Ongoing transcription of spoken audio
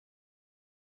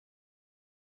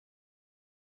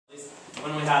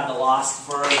When we had the lost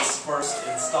birds first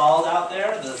installed out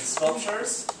there, the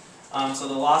sculptures. So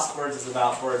the lost birds is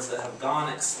about birds that have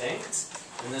gone extinct.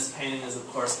 And this painting is, of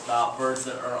course, about birds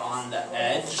that are on the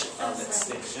edge of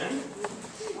extinction.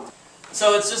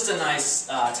 So it's just a nice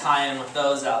tie-in with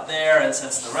those out there. And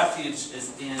since the refuge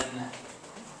is in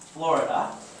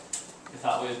Florida, we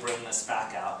thought we would bring this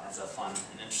back out as a fun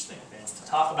and interesting thing to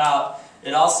talk about.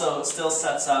 It also still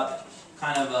sets up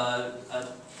kind of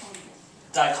a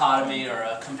dichotomy or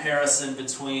a comparison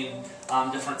between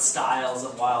different styles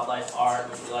of wildlife art,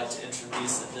 which we like to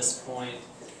introduce at this point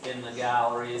in the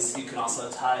galleries. You can also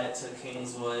tie it to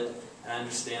Kingswood. And I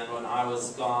understand when I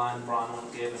was gone,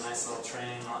 Bronwyn gave a nice little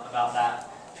training about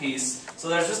that piece. So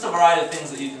there's just a variety of things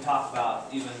that you can talk about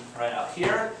even right out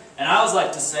here. And I always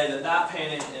like to say that that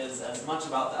painting is as much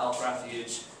about the elk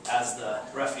refuge as the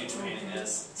refuge painting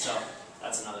is. So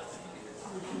that's another thing that you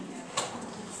can talk about.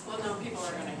 Well, no, people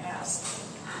are going to ask,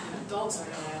 adults are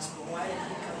going to ask, well, why did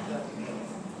he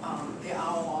cut the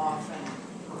owl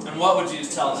off? And what would you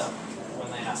tell them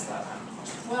when they ask that kind of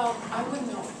question? Well, I wouldn't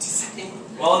know what to say.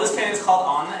 Well, this painting is called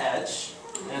On the Edge,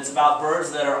 and it's about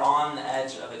birds that are on the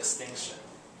edge of extinction.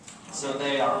 So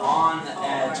they are on the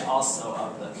edge also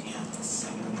of the canvas.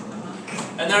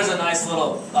 And there's a nice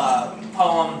little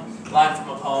poem, line from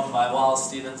a poem by Wallace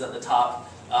Stevens at the top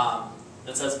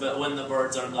that says, "But when the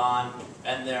birds are gone,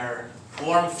 and their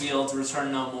warm fields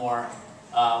return no more,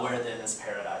 where then is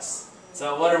paradise?"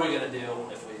 So what are we going to do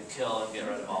if we kill and get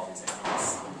rid of all these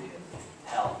animals? We'll be in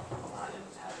hell, not in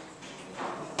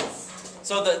heaven.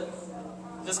 So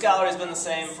this gallery has been the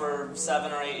same for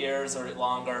 7 or 8 years or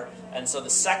longer, and so the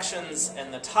sections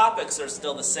and the topics are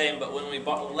still the same, but when we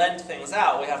lend things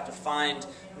out, we have to find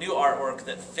new artwork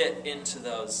that fit into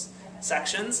those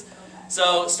sections.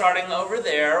 So starting over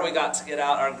there, we got to get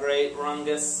out our great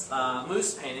Rungus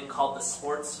moose painting called The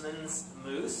Sportsman's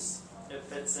Moose. It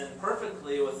fits in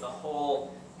perfectly with the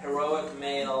whole heroic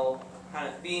male kind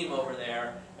of theme over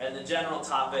there, and the general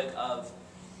topic of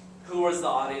who was the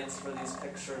audience for these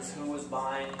pictures, who was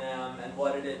buying them, and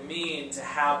what did it mean to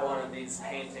have one of these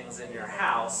paintings in your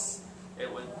house.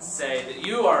 It would say that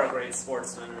you are a great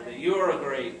sportsman, or that you are a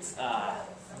great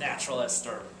naturalist,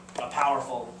 or a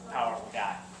powerful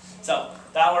guy. So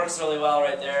that works really well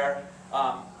right there.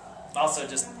 Also,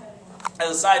 just as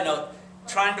a side note,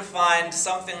 trying to find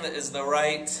something that is the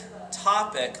right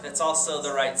topic that's also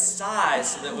the right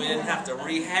size so that we didn't have to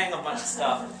rehang a bunch of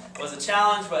stuff was a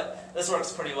challenge, but this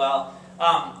works pretty well.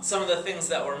 Some of the things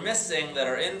that we're missing that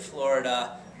are in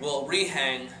Florida will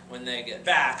rehang when they get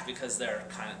back because they're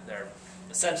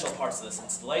essential parts of this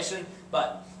installation,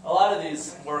 but a lot of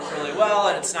these work really well,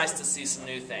 and it's nice to see some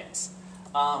new things.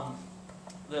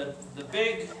 The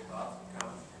big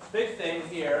thing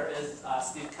here is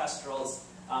Steve Kestrel's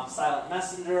Silent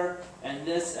Messenger, and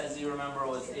this, as you remember,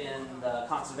 was in the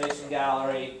Conservation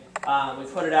Gallery. We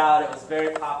put it out, it was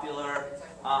very popular.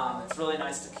 It's really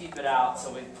nice to keep it out,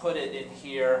 so we put it in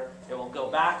here. It will go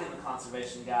back in the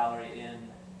Conservation Gallery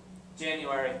in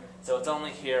January, so it's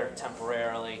only here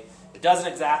temporarily. It doesn't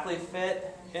exactly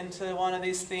fit into one of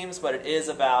these themes, but it is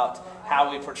about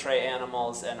how we portray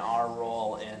animals and our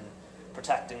role in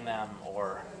protecting them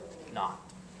or not.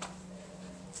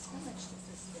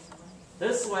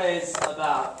 This weighs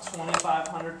about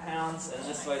 2,500 pounds, and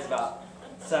this weighs about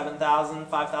 7,000,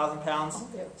 5,000 pounds.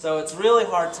 So it's really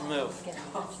hard to move.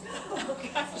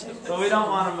 So we don't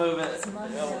want to move it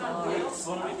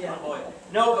when we can avoid it.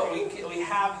 No, but we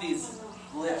have these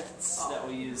lifts that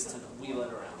we use to wheel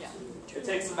it around. It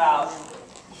takes about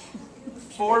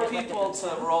 4 people to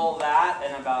roll that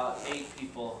and about 8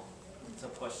 people to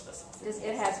push this.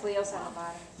 It has wheels on the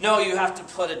bottom. No, you have to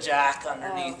put a jack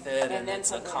underneath it, and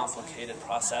it's a complicated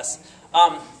process.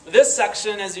 This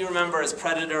section, as you remember, is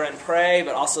predator and prey,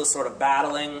 but also sort of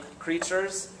battling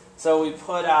creatures. So we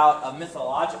put out a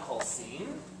mythological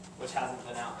scene, which hasn't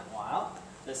been out in a while.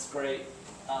 This great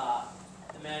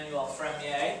Emmanuel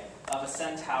Fremier of a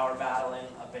centaur battling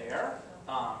a bear.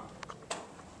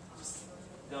 Just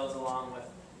goes along with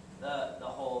the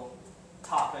whole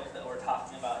topic that we're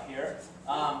talking about here.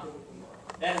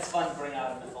 And it's fun to bring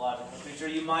out a mythological creature.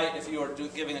 You might, if you were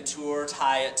giving a tour,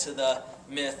 tie it to the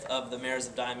myth of the mares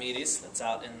of Diomedes that's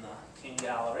out in the King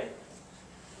Gallery.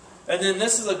 And then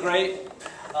this is a great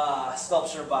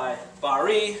sculpture by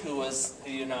Barye, who was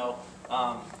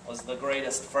the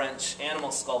greatest French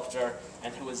animal sculptor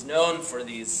and who was known for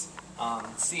these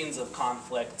scenes of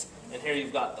conflict. And here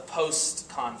you've got the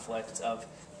post-conflict of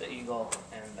the eagle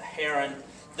and the heron.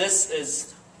 This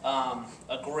is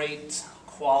a great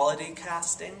quality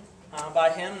casting by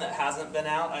him that hasn't been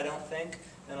out, I don't think,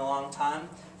 in a long time.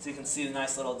 So you can see the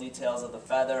nice little details of the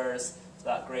feathers,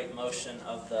 that great motion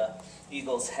of the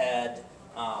eagle's head.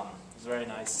 It's very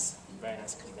nice,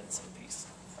 convincing piece.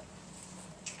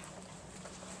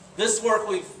 This work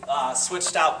we've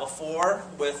switched out before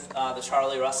with the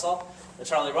Charlie Russell. The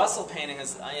Charlie Russell painting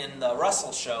is in the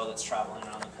Russell show that's traveling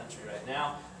around the country right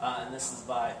now, and this is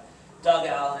by Doug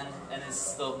Allen, and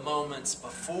it's the moments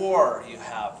before you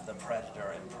have the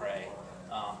predator and prey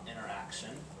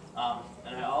interaction.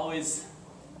 And I always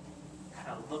kind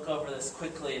of look over this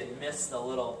quickly and miss the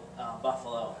little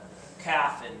buffalo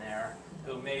calf in there,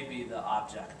 who may be the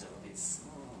object of these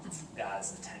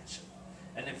guys' attention.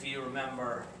 And if you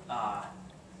remember,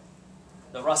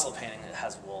 the Russell painting, it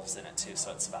has wolves in it too,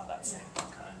 so it's about that same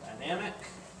kind of dynamic.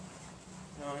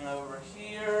 Going over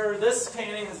here, this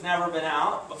painting has never been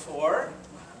out before.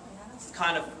 It's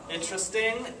kind of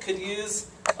interesting. It could use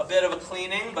a bit of a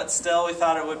cleaning, but still we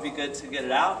thought it would be good to get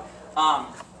it out.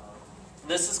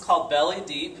 This is called Belly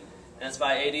Deep, and it's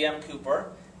by A.D.M.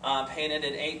 Cooper, painted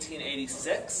in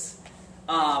 1886.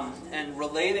 And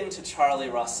relating to Charlie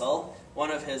Russell,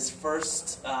 one of his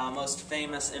first, most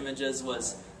famous images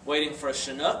was waiting for a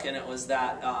Chinook, and it was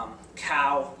that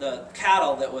the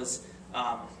cattle that was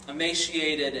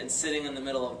emaciated and sitting in the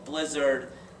middle of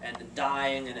blizzard and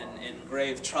dying and in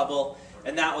grave trouble.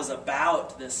 And that was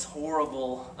about this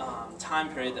horrible time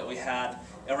period that we had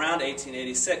around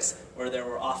 1886, where there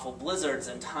were awful blizzards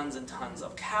and tons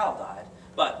of cattle died.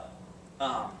 But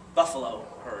buffalo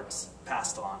herds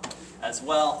passed on as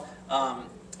well.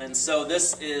 And so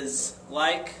this is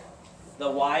like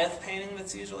the Wyeth painting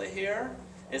that's usually here,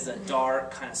 is a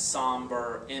dark, kind of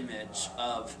somber image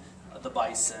of the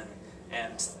bison.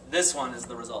 And this one is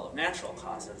the result of natural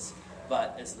causes,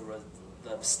 but is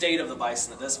the state of the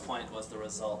bison at this point was the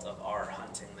result of our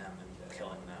hunting them and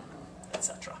killing them,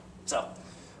 etc. So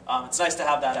it's nice to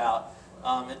have that out.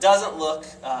 It doesn't look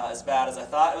as bad as I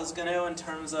thought it was going to in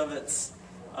terms of its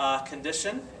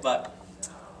condition, but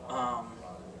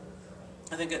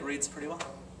I think it reads pretty well.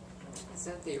 Is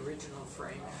that the original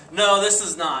frame? No, this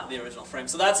is not the original frame.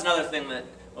 So that's another thing that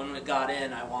when we got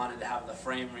in, I wanted to have the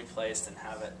frame replaced and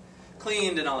have it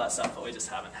cleaned and all that stuff, but we just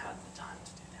haven't had the time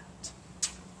to do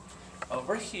that.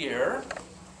 Over here,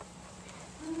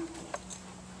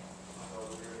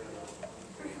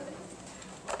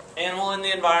 animal in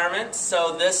the environment.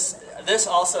 So this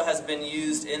also has been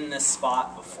used in this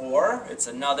spot before. It's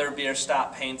another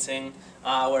Bierstadt painting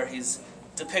where he's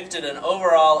depicted an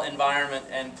overall environment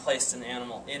and placed an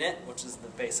animal in it, which is the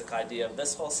basic idea of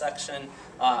this whole section.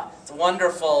 It's a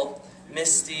wonderful,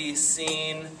 misty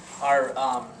scene.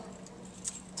 Our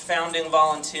founding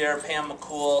volunteer, Pam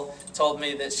McCool, told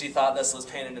me that she thought this was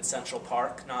painted in Central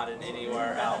Park, not in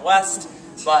anywhere out west,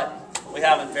 but we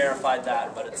haven't verified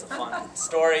that, but it's a fun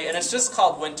story. And it's just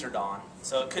called Winter Dawn,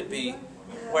 so it could be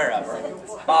wherever.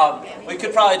 We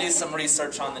could probably do some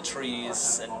research on the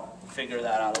trees and figure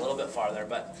that out a little bit farther,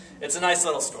 but it's a nice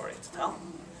little story to tell.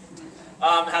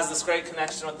 It has this great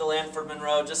connection with the Lanford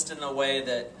Monroe, just in the way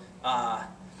that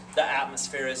the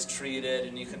atmosphere is treated,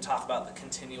 and you can talk about the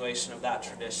continuation of that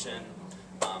tradition.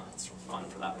 It's fun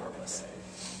for that purpose.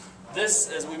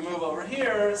 This, as we move over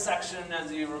here, section,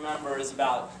 as you remember, is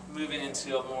about moving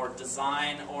into a more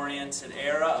design-oriented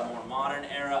era, a more modern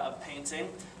era of painting,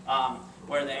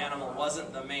 where the animal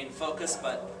wasn't the main focus,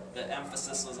 but the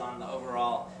emphasis was on the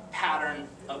overall pattern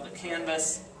of the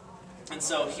canvas. And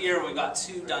so here we've got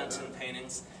two Dunton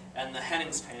paintings and the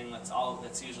Hennings painting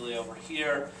that's usually over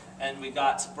here. And we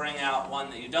got to bring out one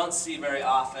that you don't see very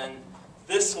often.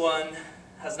 This one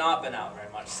has not been out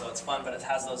very much, so it's fun, but it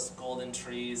has those golden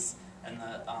trees and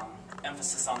the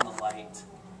emphasis on the light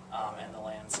and the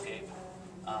landscape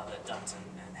that Dunton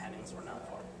and Hennings were known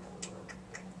for.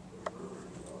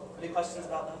 Any questions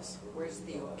about those? Where's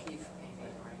the O'Keeffe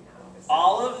painting right now?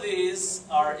 All of these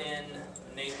are in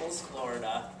Naples,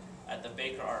 Florida, at the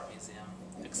Baker Art Museum,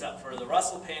 except for the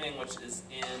Russell painting, which is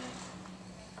in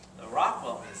the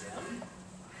Rockwell Museum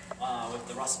with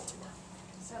the Russell tour.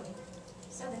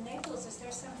 So the Naples, is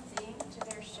there some theme to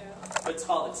their show? It's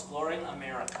called Exploring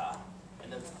America,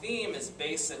 and the theme is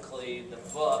basically the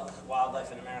book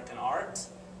Wildlife in American Art,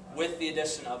 with the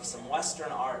addition of some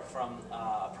Western art from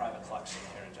a private collection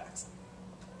here in Jackson.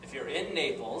 If you're in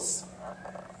Naples,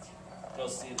 go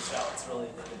see the show. It's really,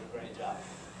 they did a great job.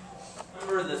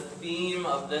 Remember, the theme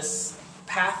of this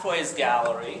Pathways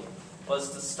Gallery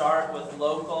was to start with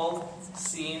local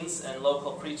scenes and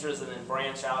local creatures and then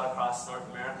branch out across North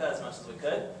America as much as we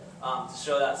could to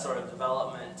show that sort of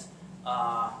development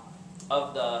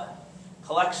of the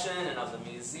collection and of the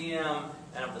museum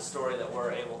and of the story that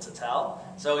we're able to tell.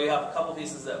 So we have a couple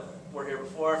pieces that were here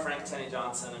before, Frank Tenney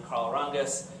Johnson and Carl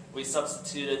Rungus, we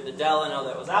substituted the Delano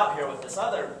that was out here with this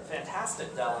other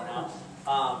fantastic Delano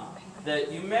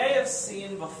that you may have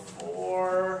seen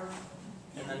before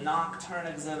in the Nocturne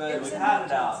exhibit. We've had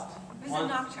it out. It was a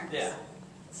Nocturne. Yeah.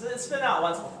 So it's been out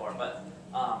once before, but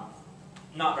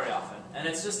not very often. And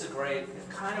it's just a great,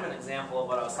 kind of an example of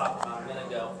what I was talking about a minute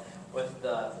ago with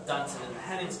the Dunton and the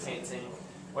Hennings painting,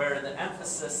 where the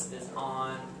emphasis is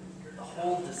on the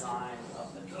whole design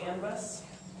of the canvas.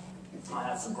 It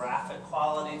has a graphic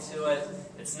quality to it.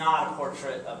 It's not a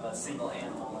portrait of a single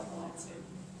animal in the landscape.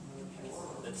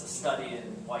 It's a study in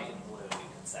white and blue, you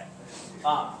could say.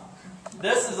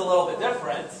 This is a little bit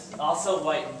different, also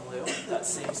white and blue. That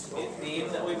seems to be a theme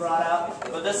that we brought out.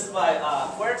 But this is by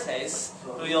Fuertes,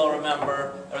 who you'll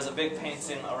remember. There was a big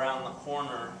painting around the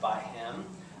corner by him.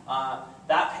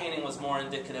 That painting was more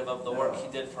indicative of the work he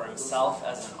did for himself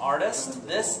as an artist.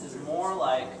 This is more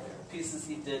like pieces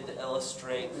he did to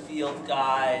illustrate field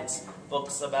guides,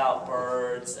 books about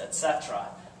birds, etc.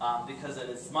 Because it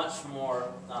is much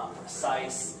more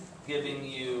precise, giving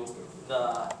you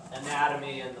the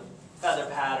anatomy and the feather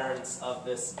patterns of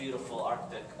this beautiful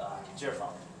Arctic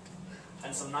gyrfalcon.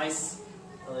 And some nice,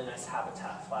 really nice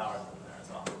habitat flowers in there as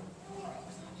well.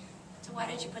 So why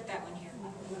did you put that one here?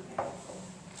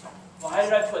 Why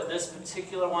did I put this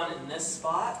particular one in this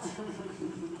spot?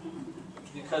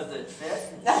 Because it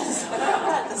fit?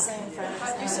 The same friend.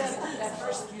 But you said, at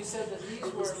first you said that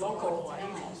these were local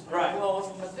animals. Right.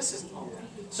 Well, but this is local.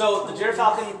 So the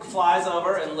gyrfalcon flies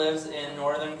over and lives in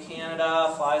northern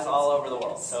Canada, flies all over the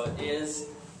world. So it is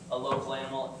a local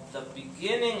animal. The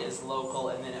beginning is local,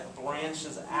 and then it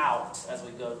branches out as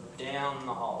we go down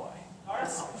the hallway.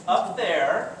 Up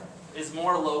there is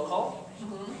more local,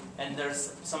 and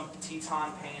there's some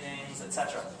Teton paintings,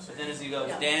 etc. But then as you go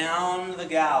down the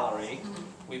gallery,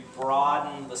 we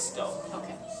broaden the scope.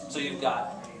 Okay. So you've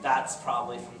got, that's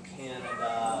probably from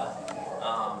Canada,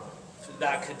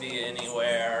 that could be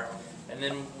anywhere, and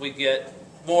then we get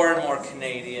more and more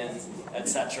Canadian,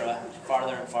 etc.,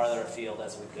 farther and farther afield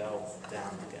as we go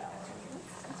down the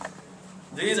gallery.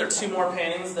 These are two more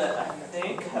paintings that I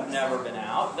think have never been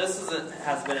out. This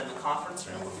has been in the conference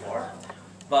room before,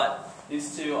 but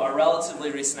these two are relatively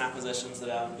recent acquisitions that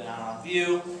haven't been out on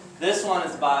view. This one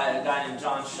is by a guy named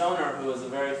John Schoner, who is a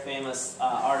very famous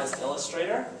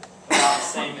artist-illustrator, about the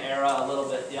same era, a little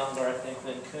bit younger, I think,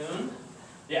 than Kuhn.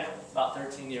 Yeah, about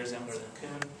 13 years younger than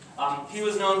Kuhn. He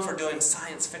was known for doing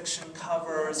science fiction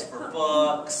covers for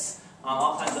books,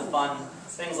 all kinds of fun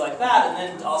things like that,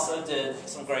 and then also did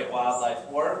some great wildlife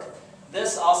work.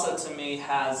 This also, to me,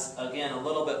 has, again, a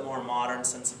little bit more modern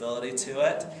sensibility to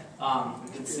it.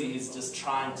 You can see he's just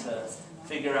trying to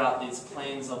figure out these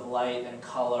planes of light and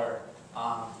color,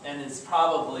 and is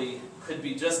probably could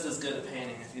be just as good a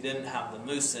painting if you didn't have the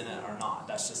moose in it or not.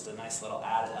 That's just a nice little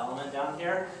added element down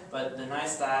here. But the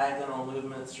nice diagonal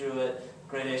movement through it,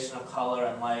 gradation of color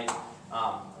and light,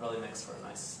 really makes for a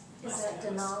nice Is that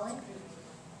canvas. Denali?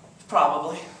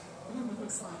 Probably.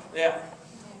 Looks like it. Yeah. Yeah,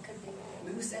 it could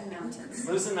be. Moose and mountains.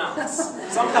 Moose and mountains.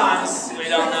 Sometimes we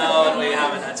don't know and we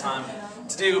haven't had time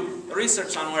to do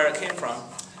research on where it came from.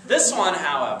 This one,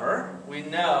 however, we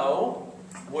know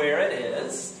where it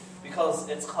is because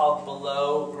it's called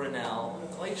below Grinnell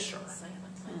Glacier.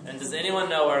 And does anyone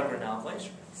know where Grinnell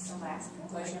Glacier is? Alaska.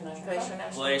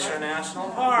 Glacier National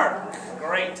Park.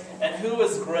 Great. And who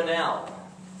was Grinnell?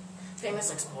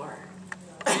 Famous explorer.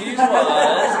 He was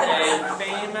a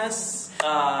famous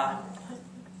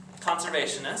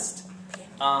conservationist.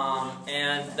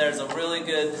 And there's a really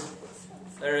good,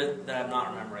 that I'm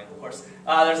not remembering, of course.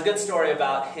 There's a good story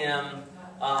about him.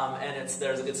 And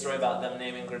there's a good story about them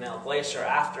naming Grinnell Glacier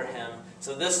after him.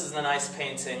 So this is a nice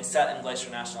painting set in Glacier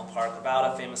National Park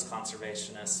about a famous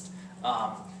conservationist.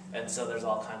 And so there's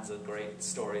all kinds of great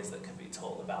stories that could be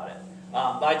told about it.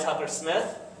 By Tucker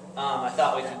Smith. I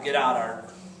thought we could get out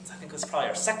I think it was probably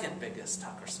our second biggest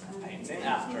Tucker Smith painting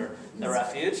after The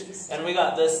Refuge. And we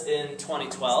got this in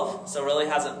 2012, so really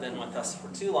hasn't been with us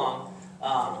for too long.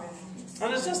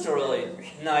 And it's just a really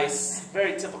nice,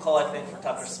 very typical, I think, for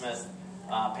Tucker Smith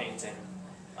painting.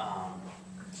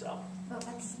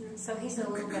 So he's a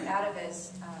little bit out of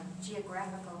his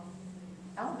geographical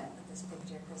element with this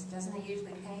picture, because doesn't he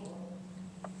usually paint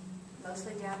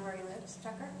mostly down where he lives,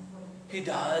 Tucker? He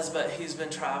does, but he's been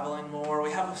traveling more.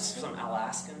 We have some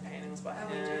Alaskan paintings by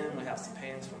him. We have some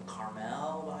paintings from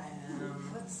Carmel by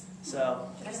him. So,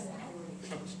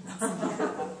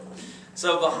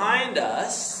 so behind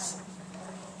us,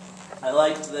 I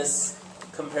liked this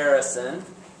comparison.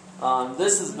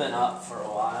 This has been up for a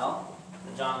while.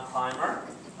 The John Clymer,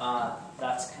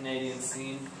 that's Canadian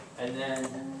scene. And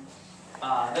then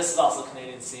This is also a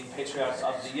Canadian scene, Patriarch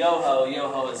of the Yoho.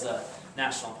 Yoho is a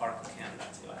national park in Canada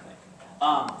too, I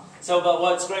think. But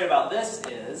what's great about this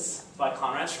is by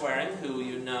Conrad Schwerin, who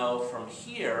you know from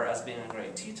here as being a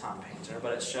great Teton painter,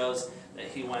 but it shows that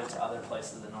he went to other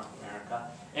places in North America.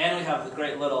 And we have the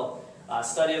great little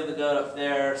study of the good up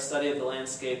there, study of the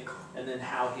landscape, and then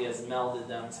how he has melded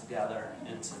them together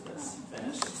into this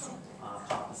finished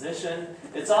composition.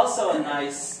 It's also a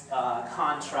nice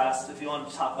contrast if you want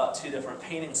to talk about two different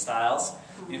painting styles.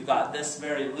 You've got this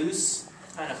very loose,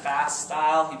 kind of fast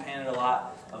style. He painted a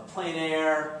lot of plein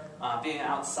air, being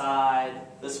outside.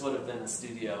 This would have been a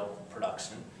studio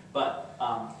production. But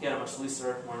he had a much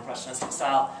looser, more impressionistic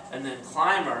style. And then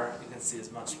Clymer, you can see,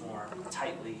 is much more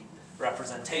tightly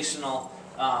representational.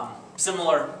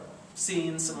 Similar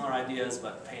scenes, similar ideas,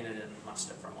 but painted in much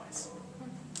different ways.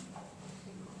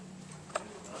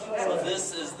 So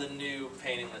this is the new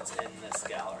painting that's in this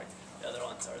gallery. The other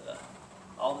ones are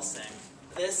all the same.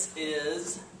 This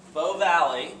is Bow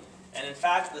Valley, and in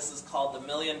fact this is called the $1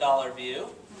 Million View.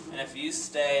 And if you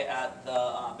stay at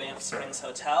the Banff Springs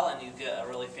Hotel and you get a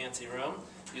really fancy room,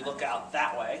 you look out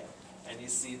that way and you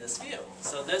see this view.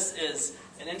 So this is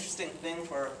an interesting thing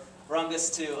for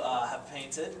Rungus to have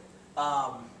painted.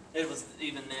 It was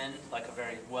even then like a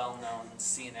very well-known,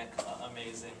 scenic,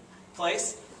 amazing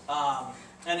place.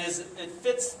 And it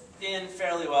fits in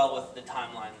fairly well with the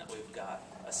timeline that we've got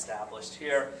established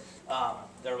here.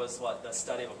 There was the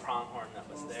study of a pronghorn that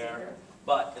was there.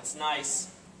 But it's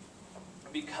nice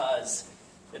because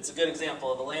it's a good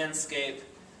example of a landscape.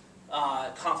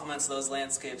 It complements those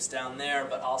landscapes down there,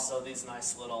 but also these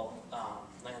nice little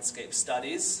landscape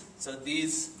studies. So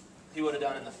these he would have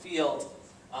done in the field.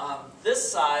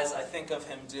 This size I think of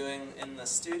him doing in the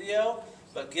studio,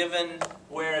 but given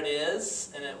where it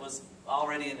is, and it was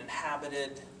already an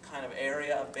inhabited kind of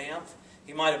area of Banff,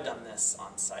 he might have done this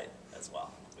on site as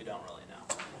well. We don't really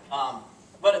know.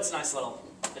 But it's a nice little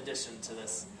addition to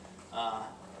this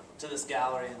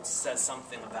gallery, and says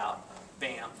something about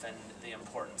Banff and the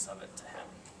importance of it to him.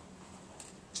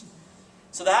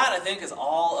 So that, I think, is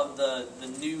all of the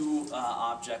new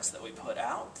objects that we put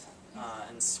out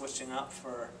and switching up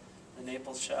for the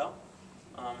Naples show.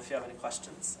 If you have any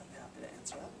questions, I'd be happy to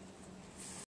answer that.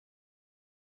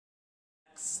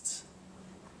 Next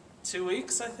 2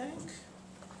 weeks, I think,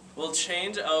 we'll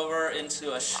change over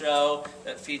into a show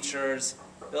that features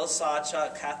Bill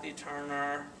Sawchuk, Kathy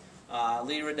Turner,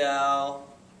 Lee Riddell,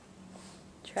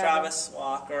 Travis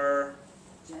Walker,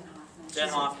 Jen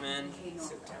Hoffman,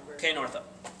 Kay Northup.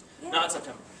 Not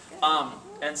September.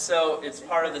 And so it's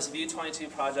part of this View 22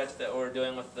 project that we're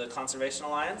doing with the Conservation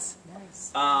Alliance.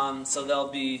 Nice. So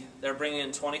they're bringing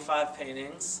in 25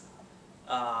 paintings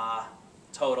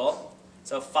total.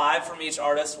 So 5 from each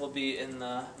artist will be in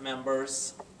the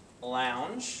members'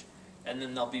 lounge, and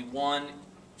then there'll be 1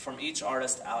 from each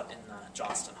artist out in the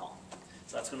Johnston Hall.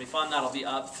 So that's going to be fun. That'll be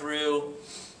up through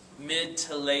mid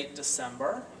to late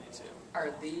December.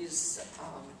 Are these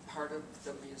part of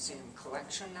the museum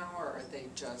collection now, or are they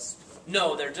just...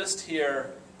 No, they're just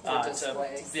here to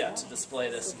display. To display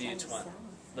this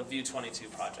the View 22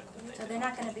 project that they So did. they're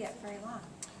not going to be up very long.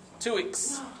 2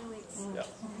 weeks. 2 weeks. Yep.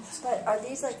 But are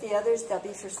these like the others? They'll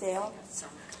be for sale?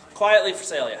 Quietly for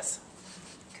sale, yes.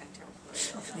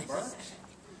 Contemporary.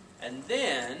 And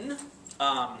then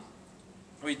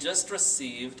we just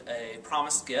received a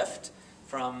promised gift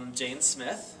from Jane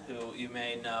Smith, who you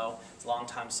may know is a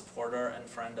longtime supporter and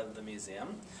friend of the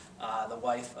museum, the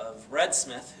wife of Red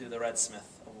Smith, who the Red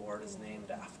Smith Award is named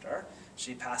after.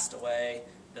 She passed away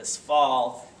this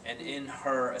fall, and in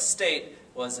her estate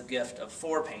was a gift of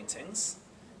 4 paintings,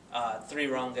 3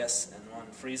 Rungus and 1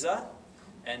 Frieza.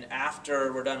 And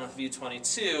after we're done with View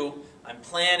 22, I'm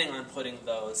planning on putting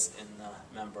those in the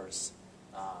members'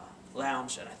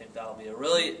 lounge, and I think that'll be a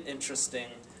really interesting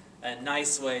and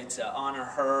nice way to honor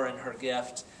her and her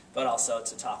gift, but also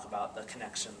to talk about the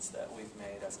connections that we've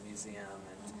made as a museum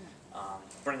and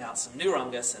bring out some new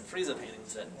Rungus and Frieza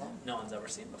paintings that no one's ever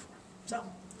seen before. So,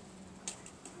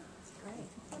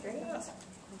 Great. yeah.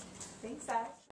 Thanks, Ash.